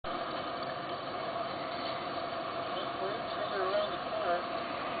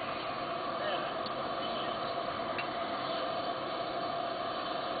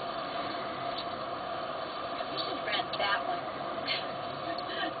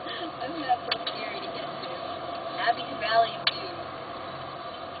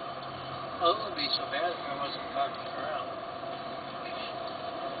Well, it wouldn't be so bad if I wasn't talking around.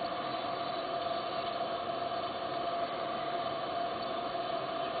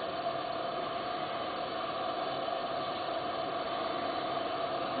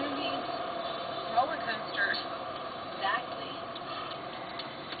 Movies, roller coasters. Exactly.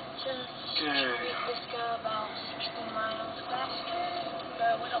 Just make this go about 60 miles faster.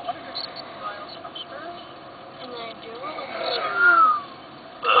 We don't want to go 60 miles faster. And then do a roller coaster.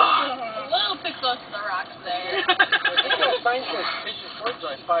 A little too close to the rocks there. I think that sign says Pigeon Forge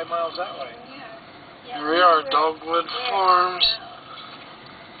like 5 miles that way. Here we are, Dogwood Farms.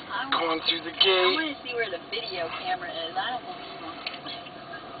 Going through the I gate. want to see where the video camera is. I don't believe them.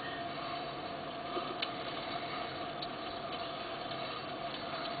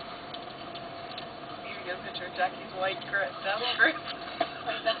 Here you go, picture of Jackie's white down group.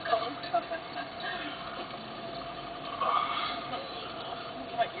 White knuckles.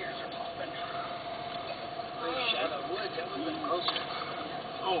 My ears are popping. There's Shadow Woods, that would have been closer.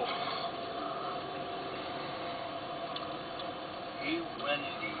 Oh. Hey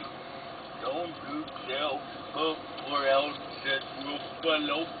Wendy, don't you tell Cook or else it will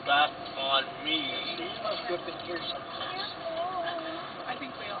blow back on me. You must go up in here sometime. I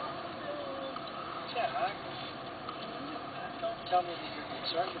think we all. Jack, don't tell me that you're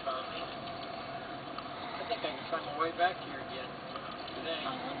concerned about me. I think I can find my way back here again today.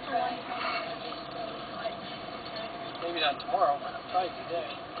 Maybe not tomorrow, but I'll try today.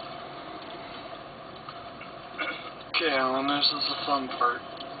 Okay, Alan, this is the fun part.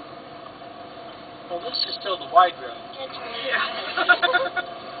 Well, this is still the wide road. That's right. Yeah.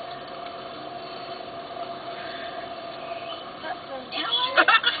 That's some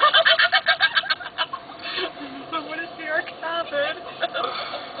What is the our cabin?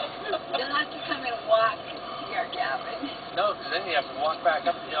 You'll have to come and walk to see our cabin. No, because then you have to walk back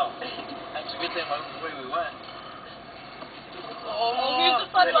up the hill. That's a good thing about the way we went. Oh, here's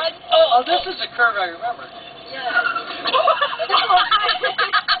the fun one. Oh, this is the curve I remember. Yeah.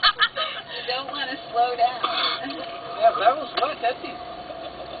 You don't want to slow down. Yeah, but that was wet. That's easy.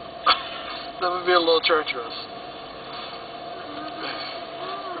 That would be a little treacherous.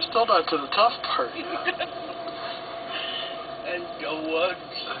 We're still not to the tough part yet. And the one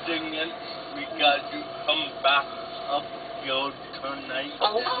singing, we got to come back up here tonight.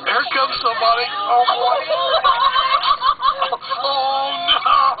 Oh, here comes somebody. Oh, boy. Oh, no.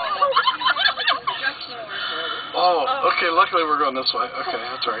 Oh, okay, luckily we're going this way. Okay,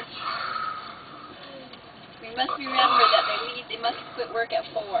 that's right. We must remember that they must quit work at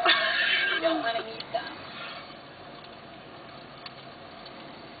 4. We don't want to meet them.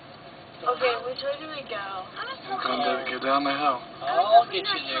 Okay, which way do we go? We're going to go down the hill. I'll get you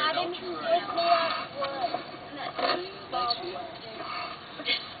there. Don't you worry.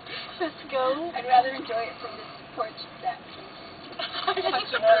 Let's go. I'd rather enjoy it from this porch deck.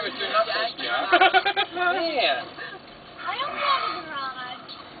 What's the matter with your knuckles, Jack? Man. I don't have a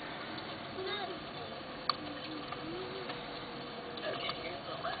garage. Okay, here's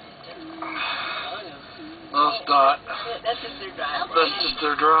the left. That's Dot. That's just their driveway. That's just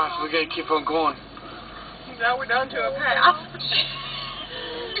their drive. We gotta keep on going. Now we're down to a path.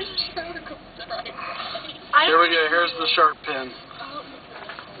 Here we go. Here's the sharp pin.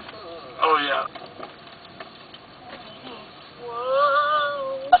 Oh, yeah.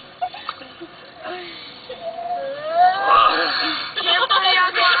 Whoa.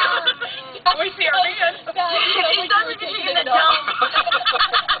 We see our man. He's not even taking the dump.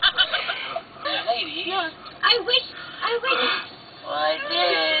 Lady. Yeah. I wish. Well, I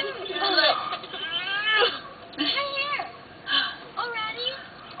did. Look. Right here. Already?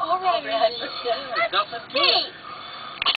 Already.